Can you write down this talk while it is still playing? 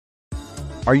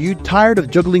Are you tired of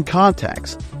juggling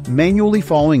contacts, manually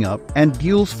following up, and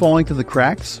deals falling through the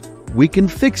cracks? We can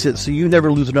fix it so you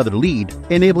never lose another lead,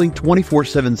 enabling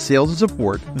 24/7 sales and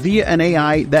support via an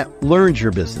AI that learns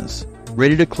your business.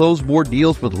 Ready to close more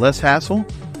deals with less hassle?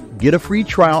 Get a free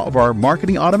trial of our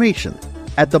marketing automation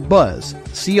at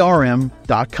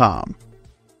thebuzzcrm.com.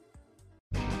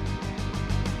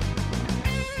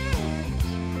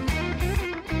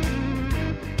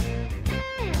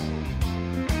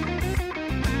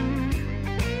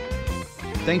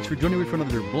 Thanks for joining me for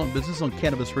another Blunt Business on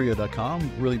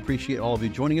CannabisRadio.com. Really appreciate all of you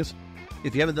joining us.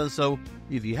 If you haven't done so,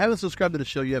 if you haven't subscribed to the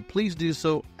show yet, please do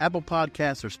so. Apple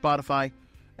Podcasts or Spotify,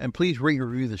 and please rate and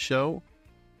review the show.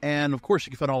 And of course, you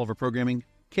can find all of our programming,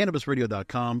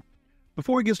 CannabisRadio.com.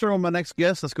 Before we get started on my next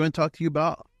guest, let's go and talk to you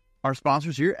about our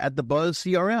sponsors here at the Buzz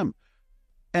CRM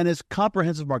and its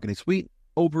comprehensive marketing suite.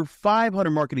 Over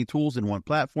 500 marketing tools in one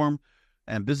platform.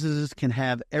 And businesses can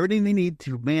have everything they need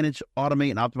to manage,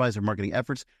 automate, and optimize their marketing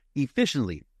efforts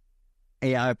efficiently.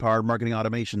 AI-powered marketing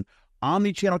automation,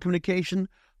 omni-channel communication,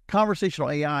 conversational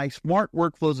AI, smart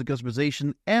workflows and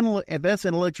customization, advanced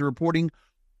analytics and reporting,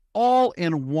 all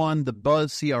in one, the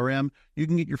Buzz CRM. You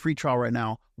can get your free trial right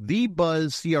now,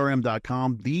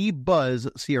 thebuzzcrm.com,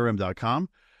 thebuzzcrm.com.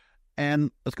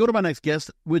 And let's go to my next guest,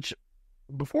 which,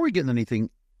 before we get into anything,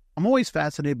 I'm always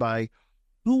fascinated by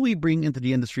who we bring into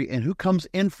the industry and who comes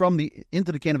in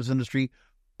into the cannabis industry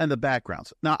and the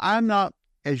backgrounds. Now, I'm not,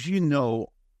 as you know,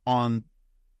 on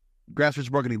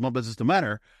Grassroots Marketing, One Business to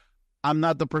Matter, I'm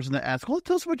not the person that asks, well,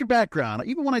 tell us about your background.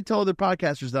 Even when I tell other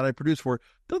podcasters that I produce for,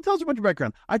 don't tell us about your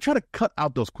background. I try to cut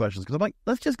out those questions because I'm like,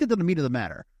 let's just get to the meat of the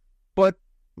matter. But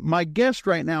my guest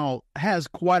right now has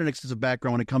quite an extensive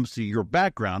background when it comes to your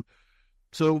background.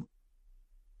 So,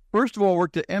 first of all,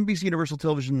 worked at NBC Universal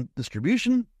Television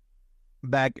Distribution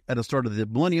back at the start of the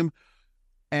millennium,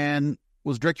 and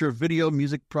was director of video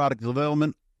music product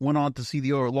development. Went on to see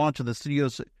the launch of the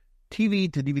studio's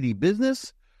TV to DVD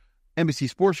business. NBC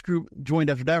Sports Group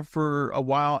joined after that for a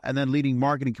while, and then leading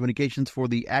marketing communications for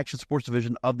the action sports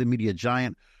division of the media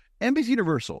giant NBC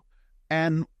Universal,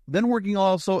 and then working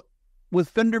also with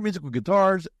Fender Musical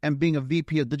Guitars and being a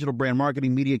VP of digital brand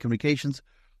marketing, media communications.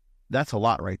 That's a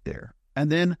lot right there.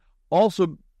 And then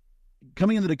also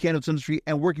coming into the cannabis industry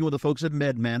and working with the folks at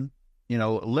MedMen,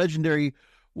 legendary,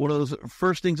 one of those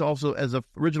first things also as a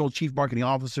original chief marketing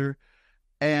officer.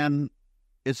 And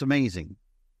it's amazing.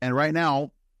 And right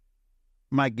now,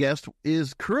 my guest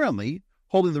is currently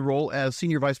holding the role as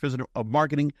Senior Vice President of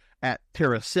Marketing at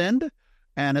TerrAscend,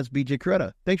 and as BJ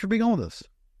Carreta. Thanks for being on with us.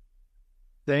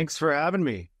 Thanks for having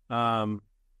me.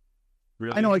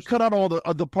 Really, I know I cut out all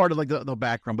the part of like the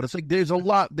background, but it's like there's a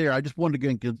lot there. I just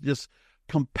wanted to just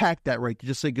compact that right to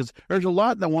just say, because there's a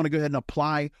lot that I want to go ahead and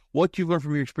apply what you've learned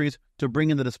from your experience to bring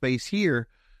into the space here,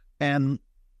 and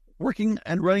working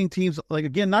and running teams like,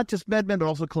 again, not just MedMen, but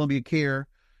also Columbia Care,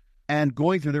 and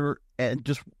going through there and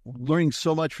just learning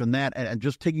so much from that, and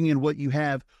just taking in what you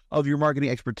have of your marketing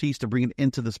expertise to bring it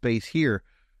into the space here.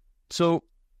 So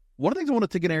one of the things I want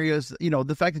to take in area is,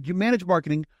 the fact that you manage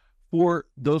marketing for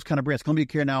those kind of brands. Columbia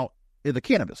Care now is the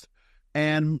cannabis,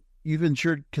 and you've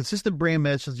ensured consistent brand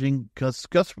messaging,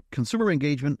 consumer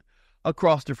engagement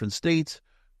across different states.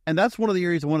 And that's one of the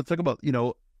areas I want to talk about,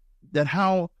 that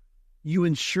how you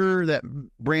ensure that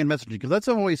brand messaging, because that's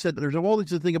what I've always said, that there's always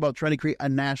the thing about trying to create a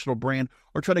national brand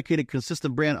or trying to create a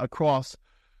consistent brand across,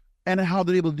 and how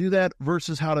they're able to do that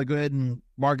versus how to go ahead and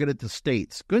market it to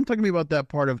states. Go ahead and talk to me about that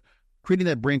part of creating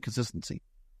that brand consistency.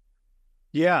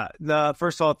 Yeah.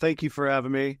 First of all, thank you for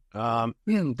having me.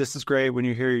 This is great when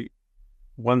you hear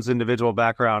one's individual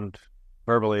background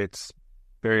verbally. It's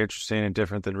very interesting and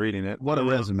different than reading it. What a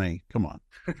resume. Come on.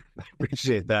 I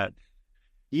appreciate that.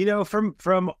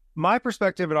 From my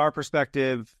perspective and our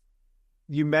perspective,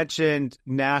 you mentioned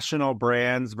national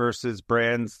brands versus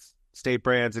brands, state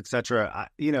brands, etc.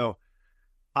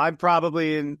 I'm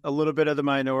probably in a little bit of the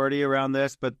minority around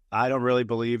this, but I don't really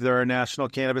believe there are national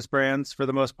cannabis brands for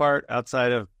the most part,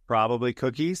 outside of probably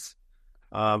Cookies,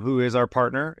 who is our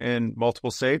partner in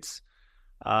multiple states.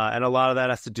 And a lot of that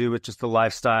has to do with just the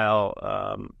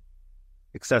lifestyle,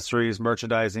 accessories,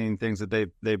 merchandising, things that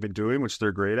they've been doing, which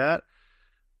they're great at.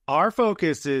 Our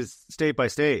focus is state by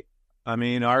state. I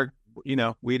mean,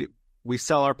 we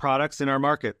sell our products in our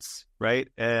markets, right?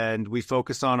 And we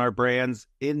focus on our brands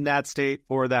in that state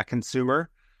for that consumer.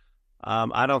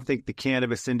 I don't think the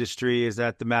cannabis industry is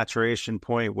at the maturation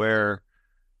point where,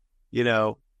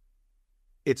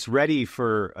 it's ready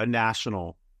for a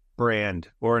national brand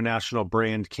or a national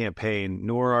brand campaign,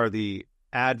 nor are the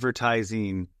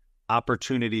advertising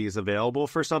opportunities available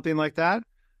for something like that.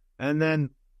 And then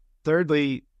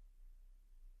thirdly,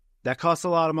 that costs a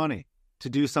lot of money to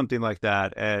do something like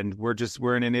that. And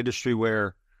we're in an industry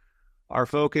where our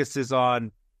focus is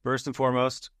on, first and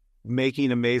foremost,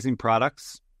 making amazing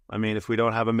products. I mean, if we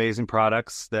don't have amazing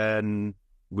products, then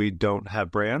we don't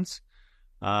have brands.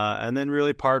 And then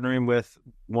really partnering with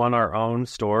our own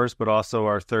stores, but also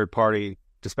our third-party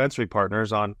dispensary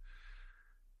partners on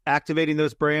activating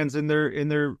those brands in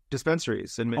their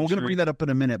dispensaries. And I'm going to bring that up in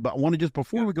a minute, but I want to just,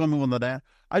 before we go on to that,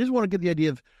 I just want to get the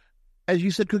idea of, as you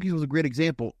said, Cookies was a great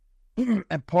example.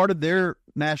 And part of their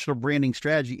national branding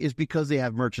strategy is because they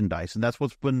have merchandise. And that's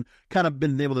what's been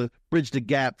able to bridge the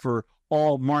gap for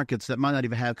all markets that might not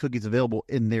even have Cookies available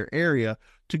in their area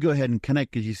to go ahead and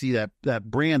connect, because you see that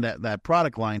brand, that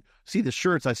product line, see the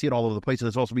shirts, I see it all over the place, and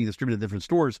it's also being distributed in different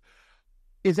stores.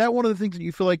 Is that one of the things that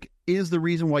you feel like is the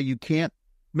reason why you can't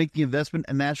make the investment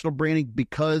in national branding,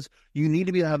 because you need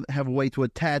to have a way to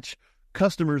attach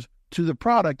customers to the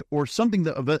product or something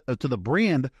to the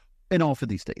brand in all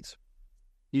 50 states?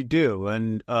 You do.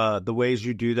 And the ways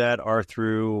you do that are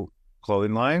through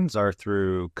clothing lines, are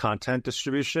through content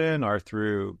distribution, are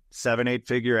through 7-8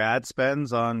 figure ad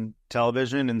spends on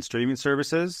television and streaming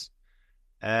services.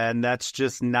 And that's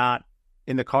just not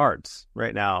in the cards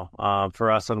right now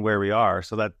for us on where we are.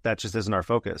 So that just isn't our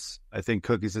focus. I think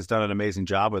Cookies has done an amazing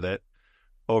job with it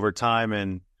over time,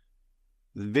 and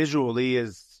visually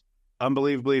is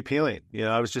unbelievably appealing. You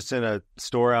know, I was just in a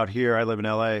store out here. I live in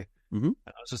LA. Mm-hmm.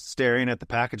 I was just staring at the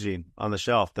packaging on the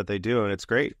shelf that they do, and it's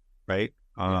great, right?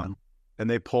 And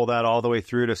they pull that all the way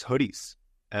through to hoodies,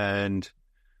 and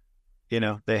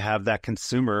they have that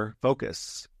consumer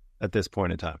focus at this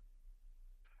point in time.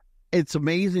 It's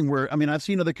amazing I've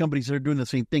seen other companies that are doing the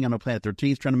same thing. I know Planet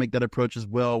 13 is trying to make that approach as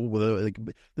well with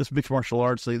this mixed martial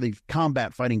arts. They've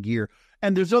combat fighting gear.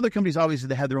 And there's other companies, obviously,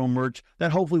 that have their own merch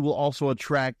that hopefully will also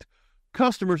attract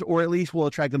customers, or at least will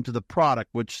attract them to the product,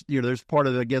 which, there's part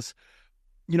of it, I guess.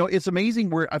 It's amazing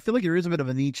where I feel like there is a bit of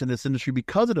a niche in this industry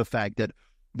because of the fact that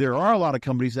there are a lot of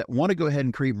companies that want to go ahead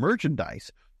and create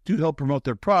merchandise to help promote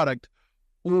their product,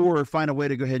 or find a way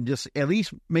to go ahead and just at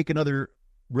least make another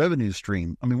revenue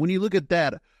stream. I mean, when you look at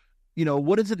that,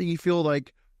 what is it that you feel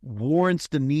like warrants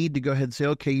the need to go ahead and say,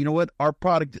 okay, you know what, our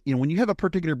product, when you have a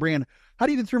particular brand, how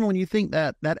do you determine when you think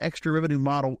that extra revenue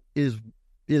model is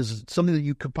something that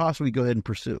you could possibly go ahead and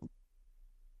pursue?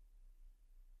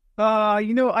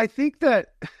 I think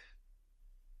that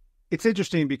it's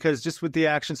interesting because just with the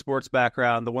action sports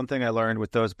background, the one thing I learned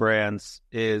with those brands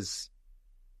is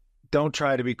don't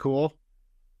try to be cool,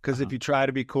 because if you try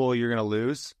to be cool, you're going to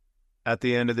lose. At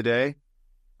the end of the day,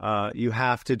 you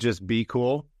have to just be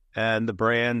cool, and the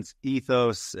brand's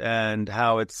ethos and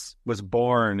how was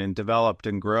born and developed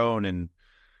and grown, and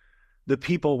the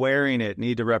people wearing it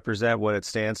need to represent what it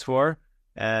stands for.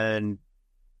 And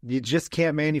you just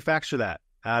can't manufacture that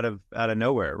out of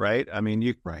nowhere, right? I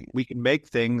mean, we can make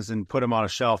things and put them on a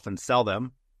shelf and sell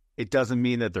them. It doesn't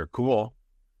mean that they're cool.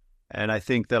 And I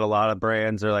think that a lot of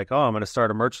brands are like, oh, I'm going to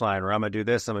start a merch line, or I'm going to do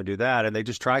this, I'm going to do that. And they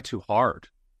just try too hard.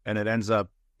 And it ends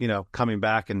up, coming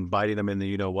back and biting them in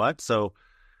the what. So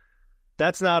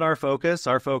that's not our focus.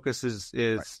 Our focus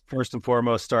is first and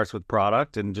foremost starts with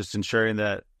product and just ensuring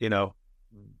that,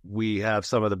 we have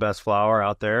some of the best flower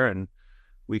out there, and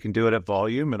we can do it at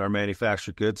volume, and our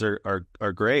manufactured goods are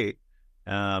great.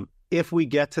 If we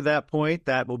get to that point,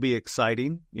 that will be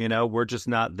exciting. We're just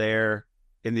not there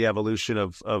in the evolution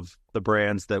of the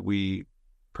brands that we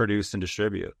produce and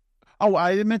distribute. Oh,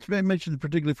 I mentioned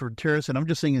particularly for TerrAscend. I'm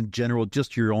just saying in general,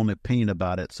 just your own opinion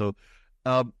about it. So,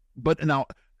 but now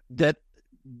that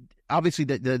obviously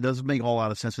that does make a whole lot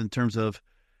of sense in terms of,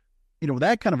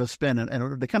 that kind of a spend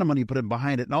and the kind of money you put in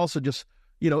behind it. And also just,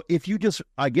 if you just,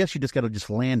 I guess you just got to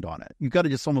just land on it. You got to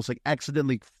just almost like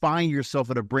accidentally find yourself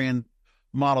at a brand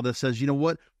model that says, you know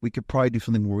what, we could probably do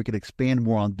something more. We could expand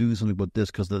more on do something about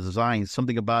this because the design,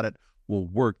 something about it will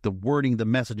work. The wording, the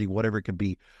messaging, whatever it could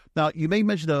be. Now, you made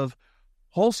mention of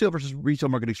wholesale versus retail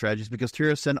marketing strategies because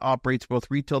TerrAscend operates both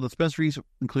retail dispensaries,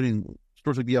 including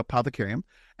stores like the Apothecarium,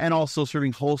 and also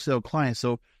serving wholesale clients.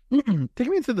 So take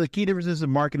me into the key differences in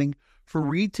marketing for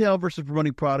retail versus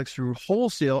promoting products through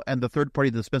wholesale and the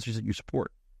third-party dispensaries that you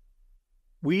support.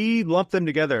 We lump them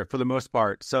together for the most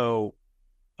part. So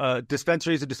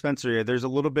dispensary is a dispensary. There's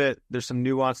some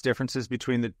nuanced differences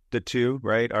between the two,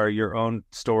 right? Are your own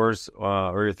stores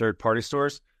or your third-party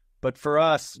stores. But for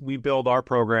us, we build our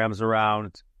programs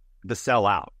around the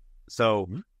sellout. So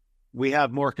we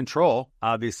have more control,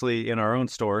 obviously, in our own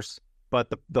stores.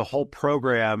 But the whole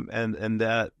program and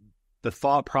the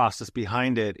thought process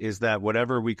behind it is that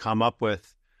whatever we come up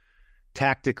with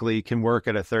tactically can work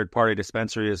at a third-party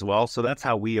dispensary as well. So that's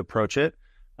how we approach it.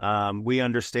 We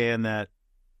understand that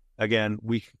again,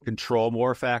 we control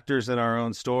more factors in our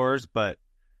own stores, but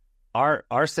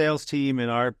our sales team and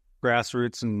our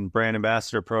grassroots and brand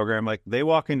ambassador program, like they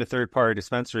walk into third-party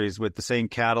dispensaries with the same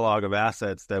catalog of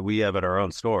assets that we have at our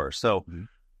own store. So,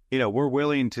 we're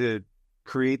willing to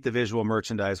create the visual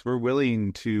merchandise. We're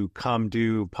willing to come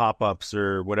do pop-ups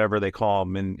or whatever they call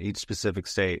them in each specific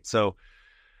state. So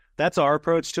that's our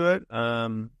approach to it,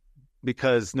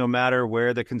 because no matter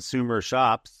where the consumer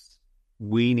shops,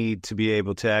 we need to be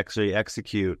able to actually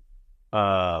execute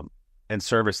and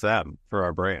service them for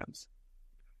our brands.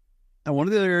 And one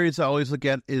of the other areas I always look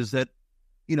at is that,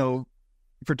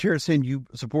 for TerrAscend, you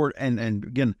support, and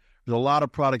again, there's a lot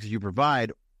of products that you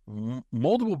provide,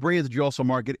 multiple brands that you also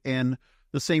market in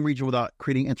the same region without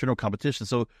creating internal competition.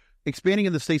 So expanding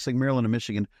in the states like Maryland and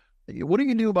Michigan, what do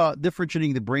you do about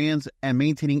differentiating the brands and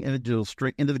maintaining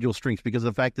individual strengths? Because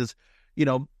the fact is,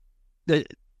 that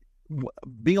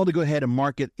being able to go ahead and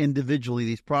market individually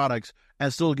these products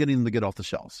and still getting them to get off the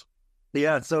shelves.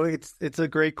 Yeah, so it's a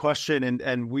great question,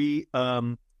 and we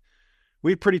have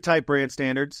pretty tight brand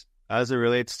standards as it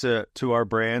relates to our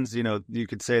brands. You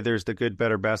could say there's the good,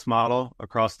 better, best model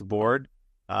across the board,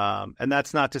 and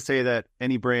that's not to say that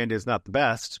any brand is not the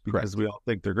best, because we all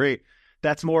think they're great.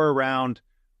 That's more around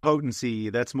potency.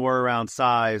 That's more around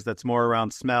size. That's more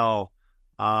around smell.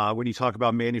 When you talk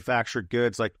about manufactured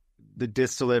goods, like the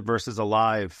distillate versus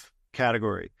alive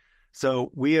category.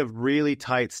 So we have really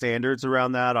tight standards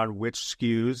around that on which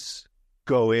SKUs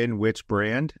go in which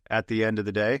brand at the end of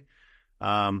the day.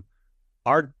 Our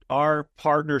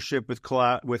partnership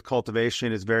with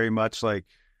cultivation is very much like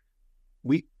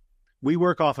we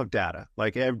work off of data.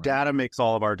 Like data makes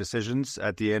all of our decisions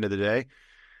at the end of the day.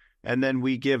 And then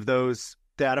we give those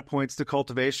data points to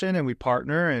cultivation and we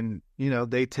partner, and,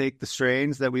 they take the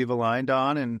strains that we've aligned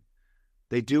on and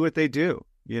they do what they do,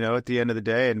 at the end of the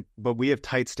day. But we have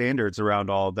tight standards around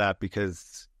all of that,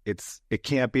 because it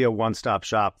can't be a one-stop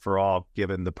shop for all,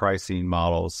 given the pricing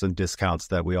models and discounts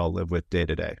that we all live with day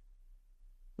to day.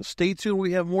 Stay tuned.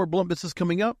 We have more Blunt Business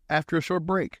coming up after a short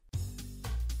break.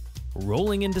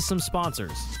 Rolling into some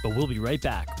sponsors, but we'll be right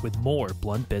back with more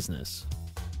Blunt Business.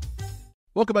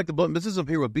 Welcome back to Blunt Business. I'm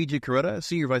here with BJ Carreta,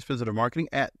 Senior Vice President of Marketing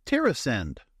at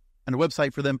TerrAscend. And the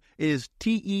website for them is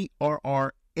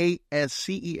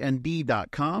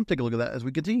TerrAscend.com. Take a look at that as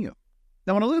we continue.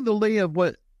 Now, when I look at the lay of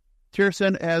what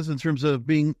TerrAscend has in terms of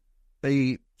being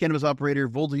a cannabis operator,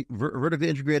 vertically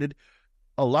integrated,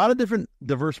 a lot of different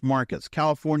diverse markets: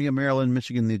 California, Maryland,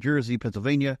 Michigan, New Jersey,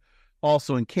 Pennsylvania,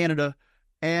 also in Canada.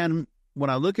 And when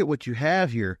I look at what you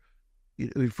have here,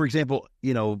 for example,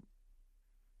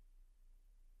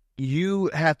 you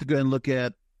have to go and look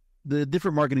at the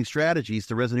different marketing strategies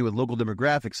to resonate with local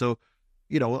demographics. So,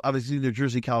 obviously New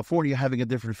Jersey, California, having a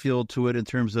different feel to it in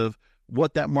terms of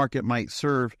what that market might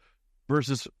serve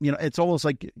versus, it's almost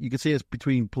like you could say it's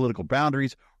between political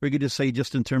boundaries, or you could just say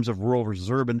just in terms of rural versus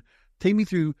urban. Take me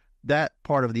through that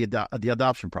part of the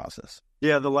adoption process.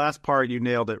 Yeah, the last part, you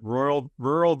nailed it.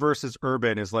 Rural versus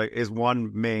urban is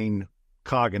one main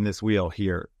cog in this wheel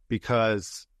here,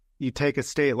 because you take a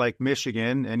state like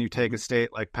Michigan and you take a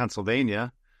state like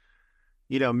Pennsylvania.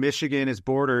 Michigan is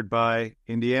bordered by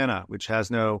Indiana, which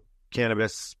has no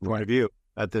cannabis point of view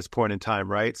at this point in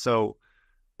time, right? So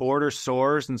border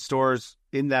stores and stores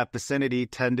in that vicinity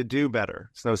tend to do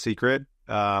better. It's no secret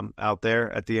out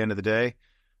there at the end of the day.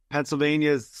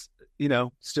 Pennsylvania's,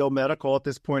 still medical at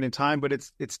this point in time, but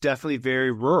it's definitely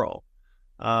very rural.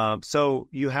 So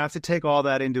you have to take all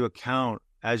that into account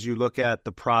as you look at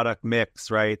the product mix,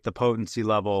 right? The potency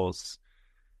levels,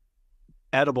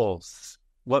 edibles,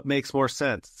 what makes more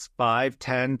sense? 5,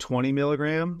 10, 20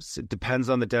 milligrams? It depends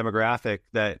on the demographic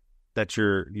that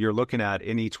you're looking at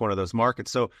in each one of those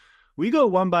markets. So we go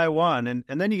one by one, and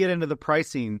then you get into the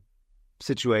pricing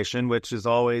situation, which is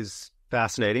always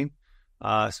fascinating,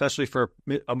 especially for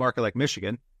a market like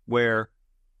Michigan, where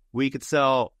we could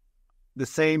sell the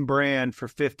same brand for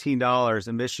 $15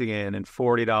 in Michigan and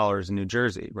 $40 in New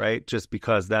Jersey, right? Just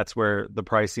because that's where the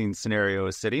pricing scenario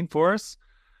is sitting for us,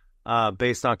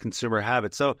 based on consumer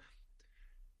habits. So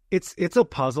it's a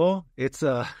puzzle. It's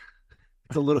a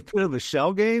little bit of a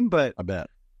shell game, but I bet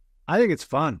I think it's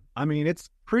fun. I mean, it's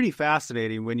pretty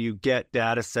fascinating when you get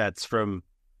data sets from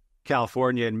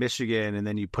California and Michigan, and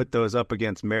then you put those up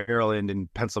against Maryland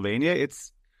and Pennsylvania.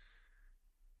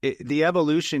 The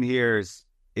evolution here is,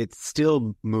 it's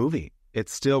still moving.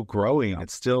 It's still growing.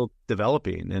 It's still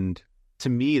developing. And to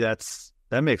me, that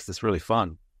makes this really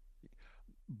fun.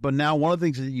 But now one of the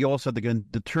things that you also have to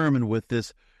determine with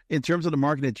this, in terms of the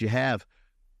market that you have,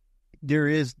 there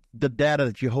is the data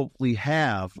that you hopefully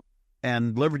have,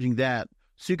 and leveraging that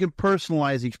so you can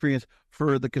personalize the experience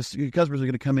for the customers who are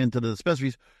going to come into the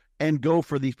dispensaries and go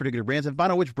for these particular brands and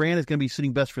find out which brand is going to be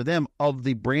suiting best for them of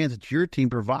the brands that your team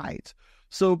provides.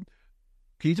 So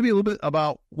can you tell me a little bit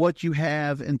about what you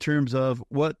have in terms of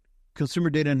what consumer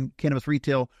data and cannabis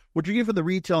retail, what you get for the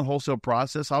retail and wholesale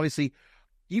process? Obviously,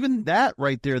 even that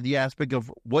right there, the aspect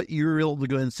of what you're able to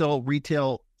go and sell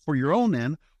retail for your own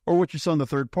end or what you're selling to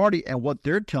third party and what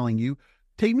they're telling you.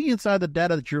 Take me inside the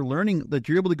data that you're learning, that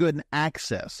you're able to go ahead and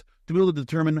access to be able to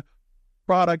determine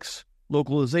products,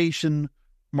 localization,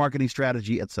 marketing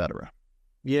strategy, etc.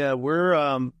 Yeah,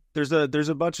 we're there's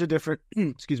a bunch of different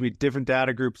different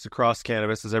data groups across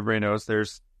cannabis, as everybody knows.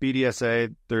 There's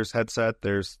BDSA, there's Headset,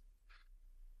 there's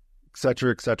et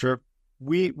cetera, et cetera.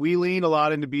 We lean a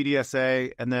lot into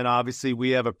BDSA, and then obviously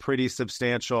we have a pretty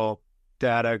substantial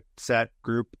data set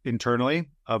group internally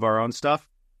of our own stuff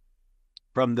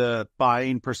from the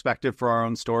buying perspective for our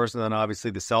own stores, and then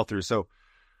obviously the sell-through. So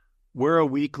we're a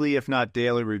weekly, if not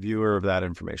daily, reviewer of that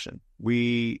information.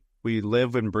 We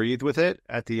live and breathe with it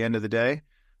at the end of the day.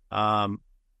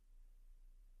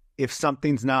 If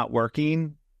something's not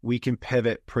working, we can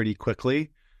pivot pretty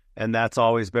quickly, and that's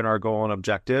always been our goal and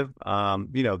objective.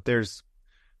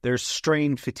 There's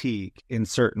strain fatigue in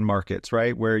certain markets,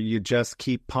 right? Where you just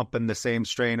keep pumping the same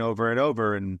strain over and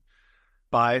over, and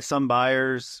some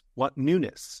buyers want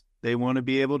newness. They want to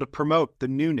be able to promote the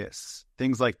newness,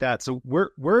 things like that. So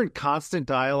we're in constant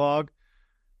dialogue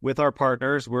with our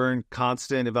partners. We're in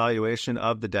constant evaluation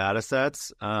of the data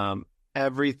sets.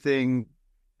 Every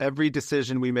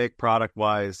decision we make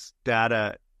product-wise,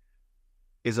 data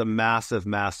is a massive,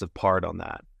 massive part on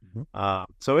that.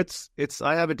 So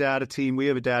I have a data team. We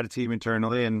have a data team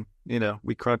internally, and,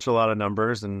 we crunch a lot of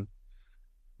numbers, and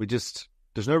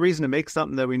there's no reason to make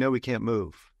something that we know we can't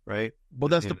move, right? Well,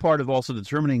 that's the part of also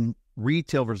determining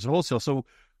retail versus wholesale. So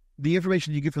the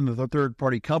information you get from the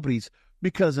third-party companies,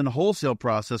 because in the wholesale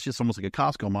process, just almost like a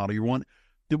Costco model, you want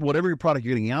whatever your product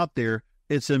you're getting out there,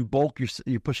 it's in bulk,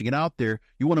 you're pushing it out there.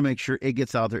 You want to make sure it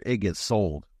gets out there, it gets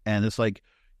sold. And it's like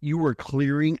you were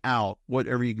clearing out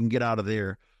whatever you can get out of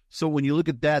there. So when you look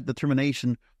at that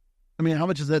determination, I mean, how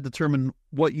much does that determine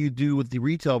what you do with the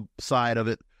retail side of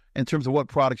it in terms of what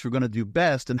products you're going to do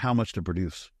best and how much to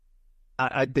produce?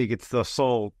 I think it's the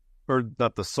sole, or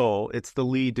not the sole, it's the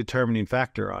lead determining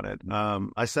factor on it.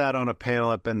 I sat on a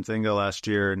panel at Benzinga last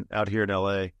year and out here in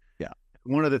LA. Yeah.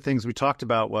 One of the things we talked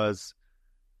about was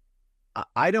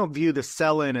I don't view the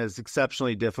sell-in as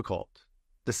exceptionally difficult.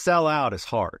 The sell-out is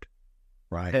hard.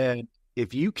 Right. And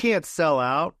if you can't sell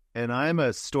out, and I'm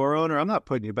a store owner, I'm not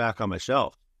putting you back on my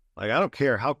shelf. Like, I don't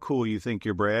care how cool you think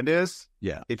your brand is.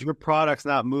 Yeah. If your product's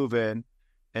not moving,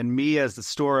 and me as the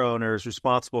store owner is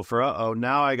responsible for,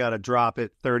 now I got to drop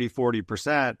it 30,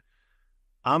 40%,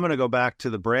 I'm going to go back to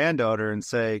the brand owner and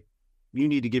say, you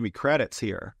need to give me credits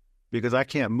here because I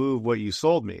can't move what you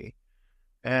sold me.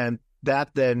 And that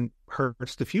then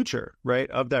hurts the future, right,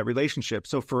 of that relationship.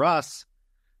 So for us,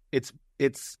 it's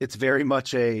very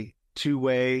much a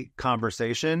two-way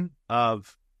conversation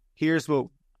of here's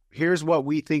what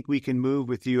we think we can move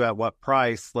with you at what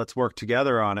price. Let's work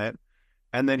together on it.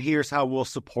 And then here's how we'll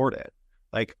support it.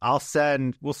 Like we'll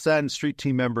send street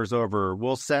team members over,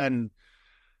 we'll send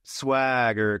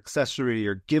swag or accessory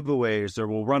or giveaways, or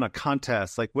we'll run a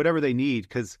contest, like whatever they need.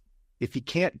 Because if you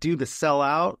can't do the sell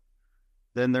out,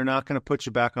 then they're not going to put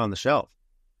you back on the shelf.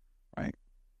 Right.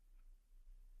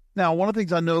 Now, one of the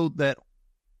things I know that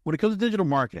when it comes to digital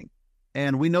marketing,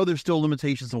 and we know there's still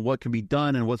limitations on what can be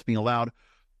done and what's being allowed,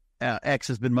 X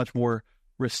has been much more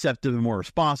receptive and more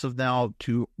responsive now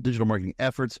to digital marketing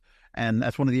efforts. And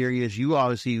that's one of the areas you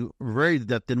obviously are very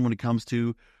adept in when it comes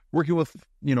to working with,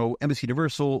 Embassy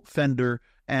Universal, Fender,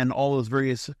 and all those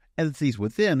various entities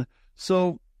within.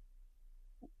 So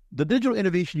the digital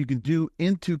innovation you can do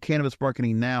into cannabis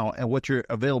marketing now and what you're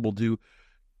available to,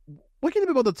 what can you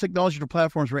do about the technology or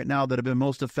platforms right now that have been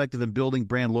most effective in building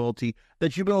brand loyalty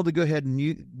that you've been able to go ahead and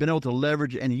been able to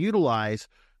leverage and utilize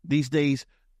these days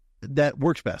that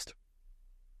works best?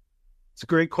 It's a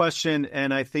great question,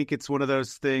 and I think it's one of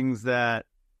those things that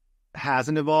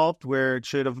hasn't evolved where it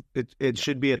should have. It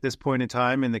should be at this point in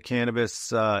time in the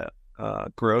cannabis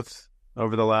growth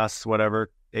over the last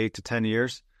 8 to 10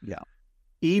 years. Yeah,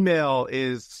 email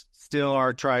is still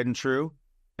our tried and true,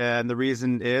 and the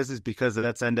reason is because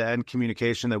that's end-to-end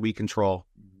communication that we control,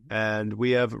 and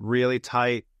we have really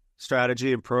tight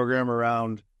strategy and program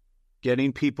around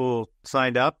getting people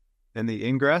signed up in the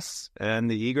ingress and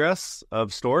the egress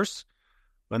of stores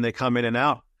when they come in and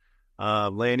out,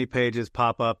 landing pages,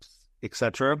 pop-ups,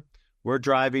 etc. We're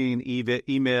driving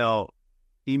email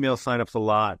signups a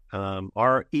lot.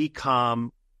 Our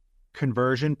e-com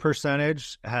conversion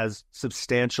percentage has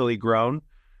substantially grown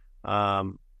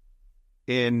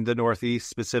in the Northeast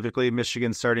specifically.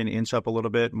 Michigan's starting to inch up a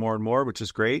little bit more and more, which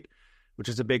is great, which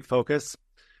is a big focus.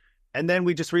 And then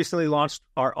we just recently launched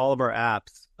all of our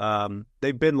apps.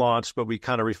 They've been launched, but we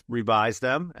kind of revised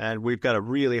them, and we've got a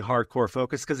really hardcore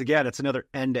focus because, again, it's another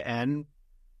end-to-end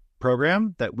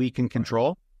program that we can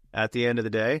control at the end of the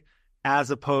day,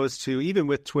 as opposed to even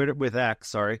with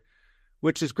X,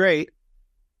 which is great.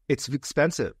 It's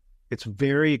expensive. It's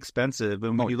very expensive,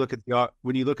 and when you look at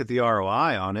the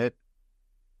ROI on it,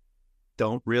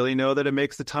 don't really know that it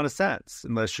makes a ton of sense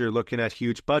unless you're looking at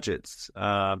huge budgets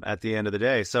at the end of the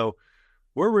day. So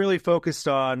we're really focused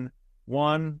on,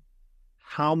 one,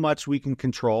 how much we can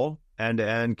control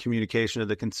end-to-end communication of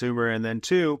the consumer, and then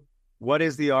two, what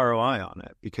is the ROI on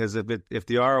it? Because if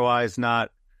the ROI is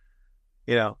not,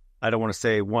 I don't want to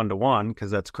say 1-to-1 because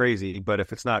that's crazy, but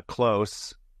if it's not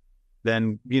close,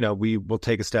 then, we will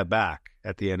take a step back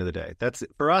at the end of the day. That's,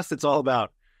 for us, it's all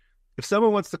about, if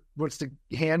someone wants to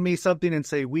hand me something and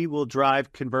say, we will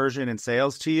drive conversion and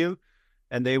sales to you,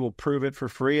 and they will prove it for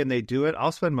free, and they do it,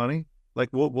 I'll spend money. Like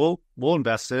we'll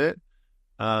invest in it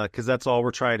because that's all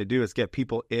we're trying to do is get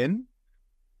people in,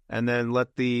 and then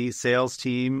let the sales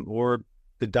team or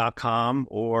the .com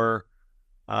or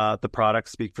the product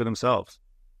speak for themselves.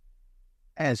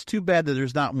 And it's too bad that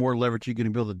there's not more leverage you're going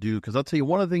to be able to do, because I'll tell you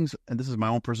one of the things, and this is my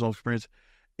own personal experience,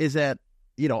 is that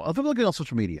if I'm looking on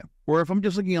social media, or if I'm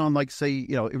just looking on, like, say,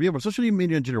 if you have social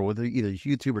media in general, whether either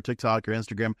YouTube or TikTok or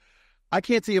Instagram, I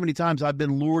can't say how many times I've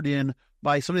been lured in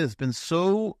by somebody that's been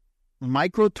so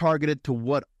micro-targeted to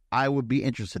what I would be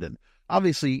interested in.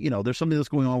 Obviously, there's something that's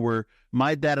going on where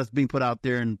my data is being put out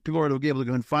there, and people are able to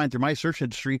go and find through my search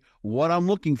industry what I'm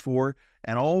looking for.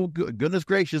 And oh, goodness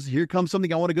gracious, here comes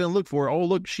something I want to go and look for. Oh,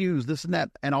 look, shoes, this and that.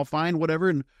 And I'll find whatever.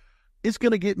 And it's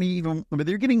going to get me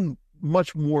they're getting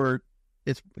much more,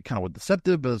 it's kind of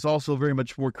deceptive, but it's also very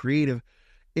much more creative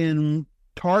in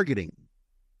targeting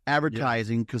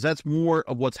advertising, because that's more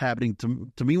of what's happening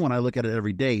to me when I look at it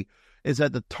every day, is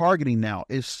that the targeting now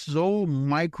is so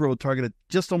micro-targeted,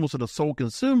 just almost to the sole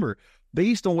consumer,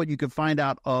 based on what you can find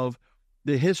out of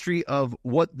the history of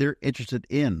what they're interested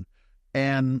in.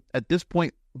 And at this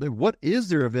point, what is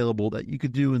there available that you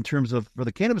could do in terms of, for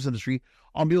the cannabis industry,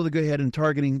 on be able to go ahead and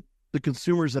targeting the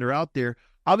consumers that are out there?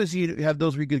 Obviously, you have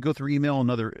those where you could go through email and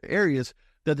other areas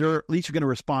that they're at least you're going to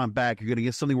respond back. You're going to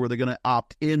get something where they're going to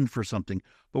opt in for something.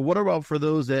 But what about for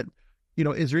those that,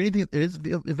 is there anything that is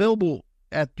available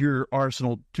at your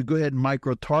arsenal to go ahead and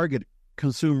micro-target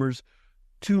consumers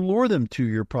to lure them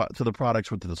to to the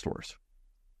products within the stores?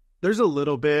 There's a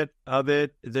little bit of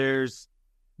it.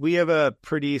 We have a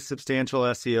pretty substantial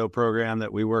SEO program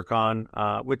that we work on,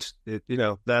 which,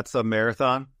 that's a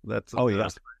marathon.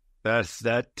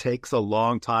 That takes a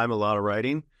long time, a lot of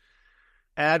writing.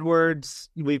 AdWords,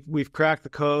 we've cracked the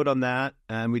code on that,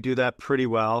 and we do that pretty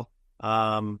well.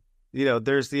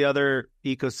 There's the other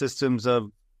ecosystems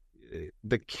of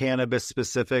the cannabis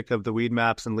specific of the weed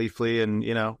maps and Leafly,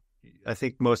 and I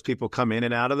think most people come in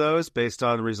and out of those based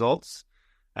on results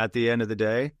at the end of the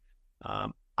day.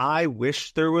 I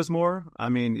wish there was more. I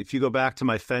mean, if you go back to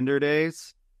my Fender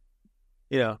days,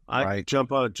 I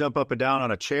jump up and down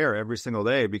on a chair every single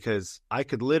day, because I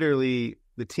could literally,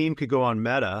 the team could go on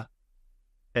Meta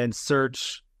and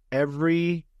search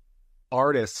every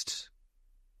artist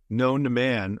known to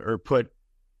man, or put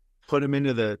them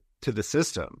into the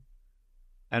system,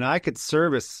 and I could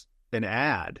service an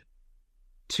ad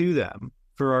to them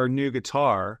for our new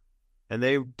guitar, and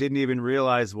they didn't even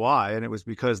realize why. And it was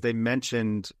because they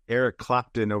mentioned Eric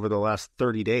Clapton over the last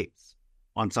 30 days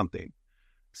on something.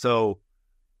 So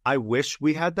I wish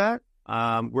we had that.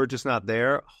 We're just not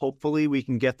there. Hopefully we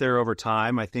can get there over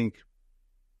time. I think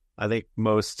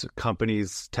most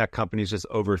tech companies just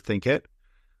overthink it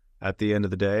at the end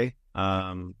of the day.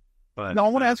 But now I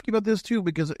want to ask you about this too,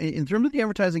 because in terms of the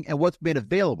advertising and what's made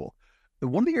available,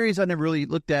 one of the areas I never really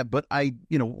looked at, but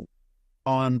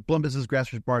on Blunt Business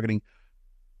Grassroots Marketing,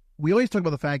 we always talk about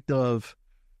the fact of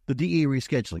the DEA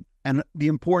rescheduling and the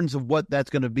importance of what that's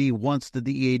going to be once the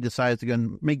DEA decides to go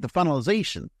and make the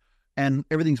finalization and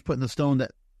everything's put in the stone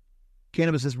that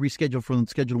cannabis is rescheduled from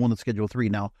Schedule 1 to Schedule 3.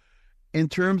 Now, in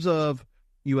terms of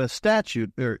U.S.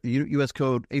 statute, or U.S.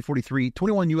 Code 843,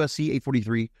 21 U.S.C.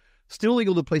 843, still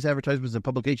illegal to place advertisements in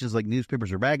publications like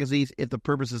newspapers or magazines if the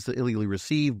purpose is to illegally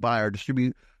receive, buy, or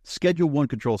distribute Schedule 1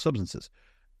 controlled substances.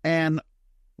 And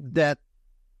that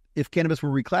if cannabis were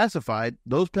reclassified,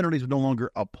 those penalties would no longer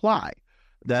apply,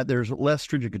 that there's less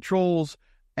stringent controls,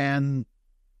 and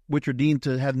which are deemed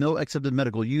to have no accepted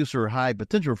medical use or high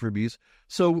potential for abuse.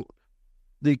 So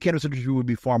the cannabis industry would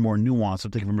be far more nuanced.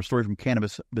 I'm taking from a story from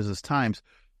Cannabis Business Times.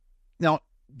 Now,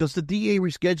 does the DEA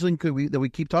rescheduling that we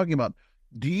keep talking about,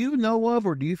 do you know of,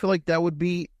 or do you feel like that would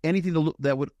be anything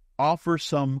that would offer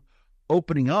some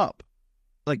opening up?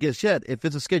 Like I said, if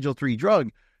it's a Schedule III drug,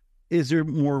 is there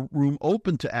more room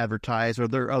open to advertise, or are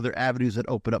there other avenues that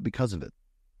open up because of it?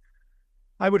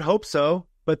 I would hope so,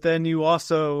 but then you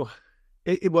also,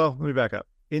 well, let me back up.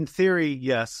 In theory,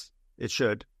 yes, it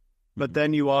should. But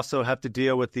then you also have to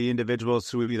deal with the individuals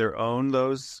who either own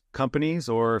those companies,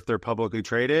 or if they're publicly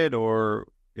traded, or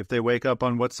if they wake up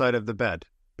on what side of the bed.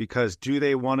 Because do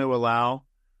they want to allow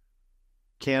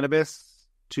cannabis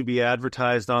to be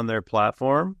advertised on their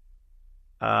platform?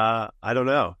 I don't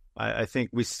know. I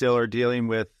think we still are dealing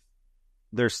with,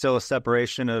 there's still a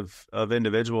separation of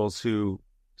individuals who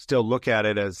still look at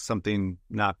it as something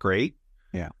not great.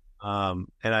 Yeah. And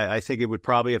I think it would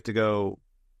probably have to go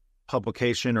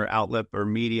publication or outlet or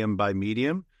medium by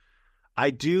medium. I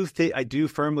do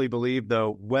firmly believe,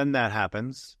 though, when that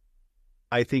happens,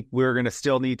 I think we're going to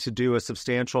still need to do a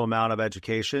substantial amount of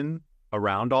education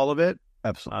around all of it.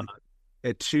 Absolutely.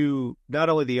 To not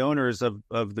only the owners of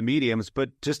the mediums, but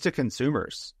just to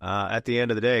consumers at the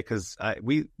end of the day, because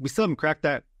we still haven't cracked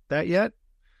that yet.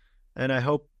 And I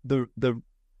hope the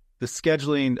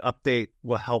scheduling update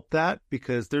will help that,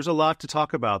 because there's a lot to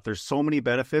talk about. There's so many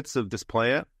benefits of this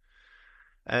plant,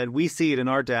 and we see it in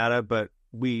our data, but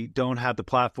we don't have the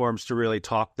platforms to really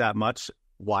talk that much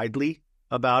widely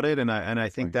about it. And I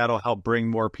think that'll help bring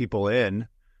more people in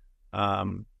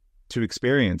to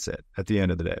experience it at the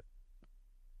end of the day.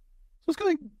 So let's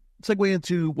go segue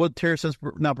into what TerrAscend's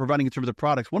now providing in terms of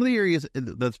products. One of the areas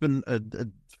that's been a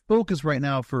focus right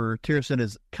now for TerrAscend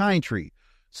is Kind Tree.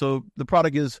 So the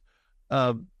product is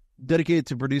dedicated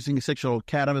to producing essential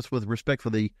cannabis with respect for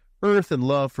the earth and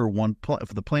love for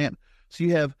the plant. So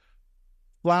you have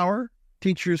flower,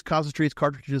 tinctures, concentrates,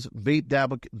 cartridges, vapes,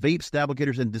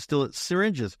 dabblicators, and distillate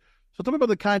syringes. So tell me about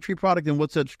the Kind Tree product and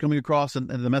what's that's coming across, and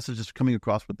the message that's coming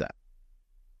across with that.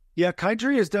 Yeah, Kind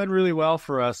Tree has done really well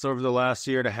for us over the last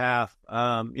year and a half.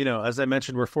 As I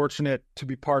mentioned, we're fortunate to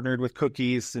be partnered with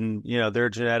Cookies, and their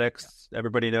genetics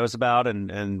everybody knows about,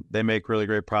 and they make really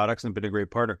great products and been a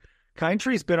great partner. Kind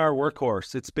Tree's been our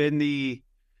workhorse. It's been the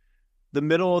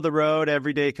middle of the road,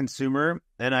 everyday consumer,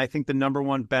 and I think the number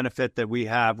one benefit that we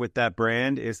have with that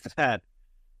brand is that,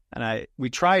 and we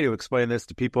try to explain this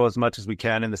to people as much as we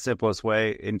can in the simplest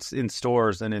way in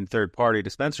stores and in third-party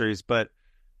dispensaries, but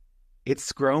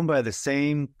it's grown by the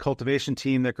same cultivation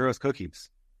team that grows Cookies.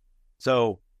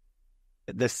 So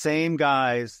the same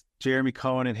guys, Jeremy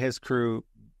Cohen and his crew,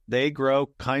 they grow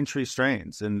Kind Tree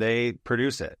strains and they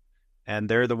produce it. And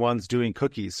they're the ones doing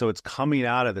Cookies. So it's coming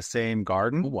out of the same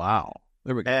garden. Wow.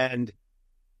 There we go. And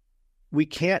we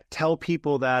can't tell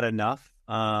people that enough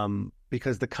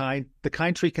because the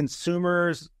Kind Tree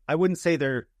consumers, I wouldn't say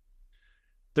they're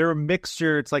a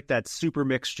mixture. It's like that super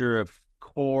mixture of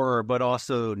core, but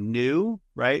also new,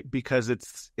 right? Because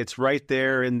it's right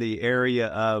there in the area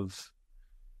of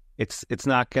it's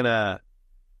not gonna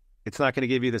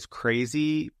give you this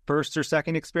crazy first or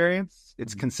second experience.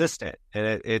 It's consistent,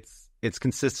 and it's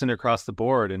consistent across the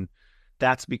board, and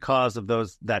that's because of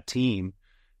that team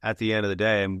at the end of the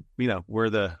day. And we're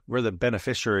the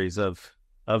beneficiaries of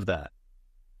that.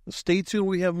 Stay tuned.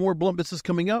 We have more Blunt Business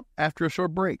coming up after a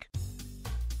short break.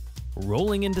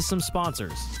 Rolling into some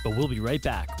sponsors, but we'll be right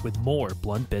back with more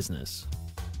Blunt Business.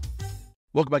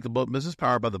 Welcome back to Blunt Business,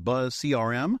 powered by the Buzz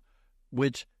CRM,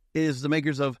 which is the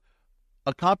makers of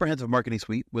a comprehensive marketing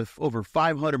suite with over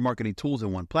 500 marketing tools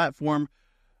in one platform,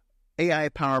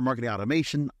 AI-powered marketing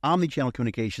automation, omni-channel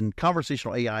communication,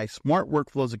 conversational AI, smart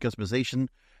workflows and customization,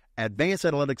 advanced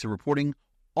analytics and reporting,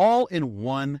 all in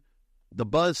one.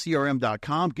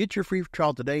 TheBuzzCRM.com. Get your free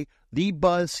trial today,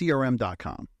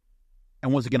 TheBuzzCRM.com.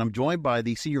 And once again, I'm joined by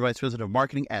the Senior Vice President of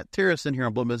Marketing at TerrAscend here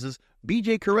on Blunt Business,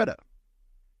 BJ Carreta.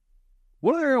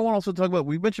 One other area I want to also talk about,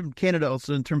 we mentioned Canada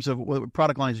also in terms of what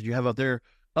product lines that you have out there.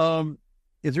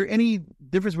 Is there any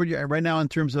difference where you're at right now in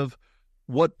terms of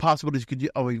what possibilities could you,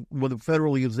 with the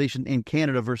federal legalization in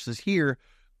Canada versus here?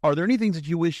 Are there any things that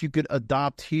you wish you could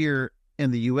adopt here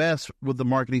in the U.S. with the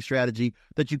marketing strategy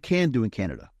that you can do in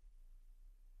Canada?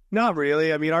 Not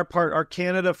really. I mean, our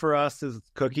Canada for us is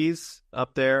Cookies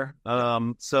up there.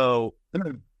 So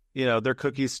they're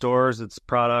Cookies stores. It's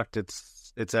product.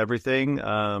 It's everything.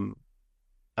 I'm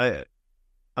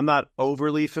not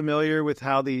overly familiar with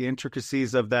how the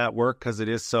intricacies of that work because it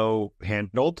is so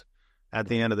handled at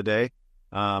the end of the day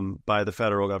by the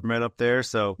federal government up there.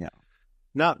 So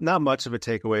not much of a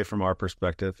takeaway from our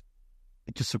perspective.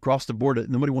 It just across the board,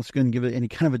 nobody wants to give it any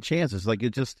kind of a chance. It's like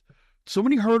it just so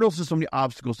many hurdles and so many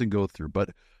obstacles to go through. But,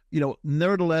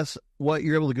 nevertheless, what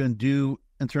you're able to go and do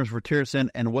in terms of TerrAscend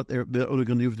and what they're going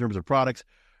to do in terms of products,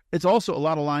 it's also a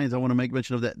lot of lines I want to make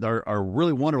mention of that are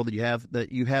really wonderful that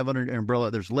you have under your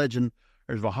umbrella. There's Legend,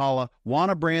 there's Valhalla,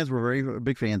 Wana brands we're very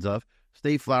big fans of,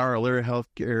 State Flower, Alera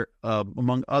Healthcare,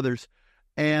 among others.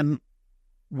 And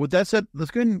with that said,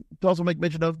 let's go ahead and also make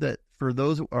mention of that for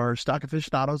those who are stock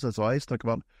aficionados, that's all I talk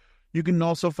about. You can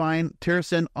also find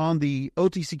TerrAscend on the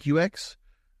OTCQX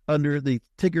under the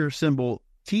ticker symbol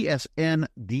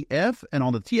TSNDF, and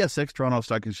on the TSX, Toronto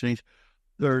Stock Exchange,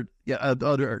 or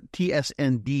other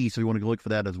TSND, so you want to go look for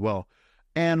that as well.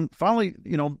 And finally,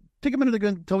 take a minute to go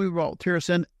and tell me about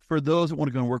TerrAscend for those that want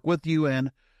to go and work with you.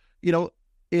 And,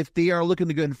 if they are looking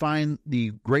to go and find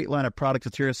the great line of products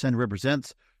that TerrAscend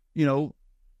represents,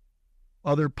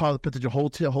 other potential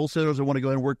wholesalers that want to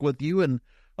go and work with you and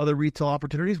other retail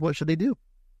opportunities, what should they do?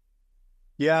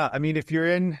 Yeah, I mean, if you're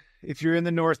in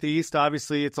the Northeast,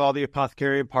 obviously it's all the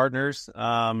apothecary partners.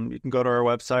 You can go to our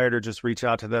website or just reach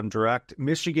out to them direct.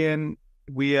 Michigan,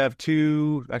 we have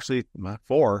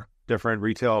 4 different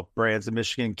retail brands in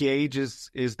Michigan. Gage is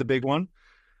the big one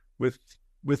with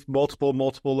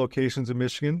multiple locations in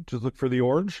Michigan. Just look for the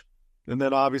orange. And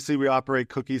then obviously we operate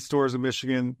cookie stores in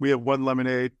Michigan. We have One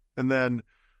Lemonade. And then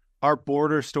our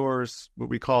border stores, what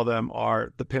we call them,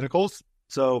 are the Pinnacles.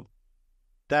 So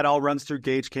that all runs through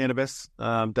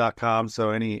gagecannabis.com.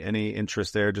 So any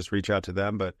interest there, just reach out to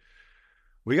them. But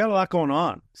we got a lot going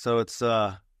on. So it's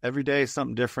every day is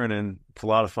something different, and it's a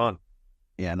lot of fun.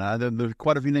 Yeah, and there's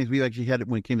quite a few names we actually had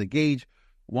when it came to Gage,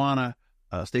 Wana,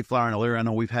 State Flower, and Alera. I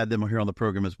know we've had them here on the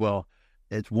program as well.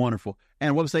 It's wonderful.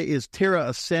 And website is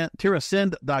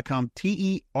TerrAscend.com,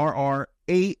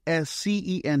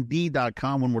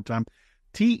 TerrAscend.com. One more time,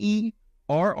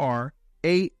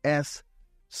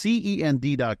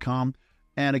 TerrAscend.com.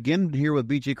 And again, here with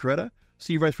BJ Carreta,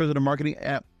 Senior Vice President of Marketing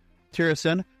at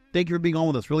TerrAscend. Thank you for being on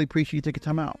with us. Really appreciate you taking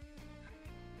time out.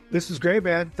 This is great,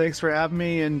 man. Thanks for having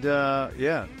me. And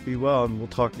be well, and we'll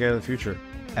talk again in the future.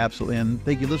 Absolutely. And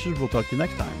thank you, listeners. We'll talk to you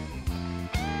next time.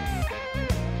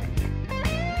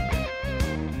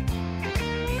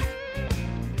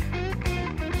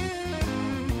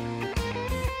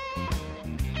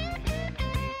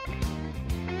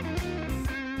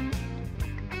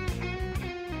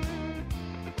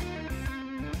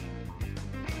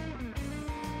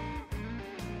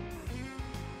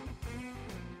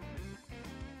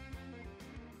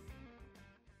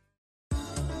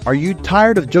 Are you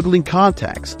tired of juggling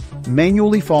contacts,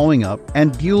 manually following up,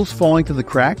 and deals falling through the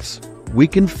cracks? We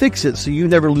can fix it so you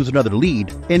never lose another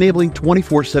lead, enabling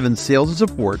 24/7 sales and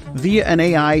support via an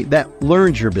AI that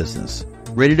learns your business.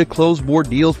 Ready to close more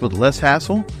deals with less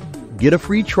hassle? Get a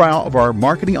free trial of our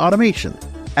marketing automation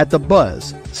at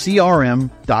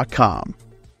thebuzzcrm.com.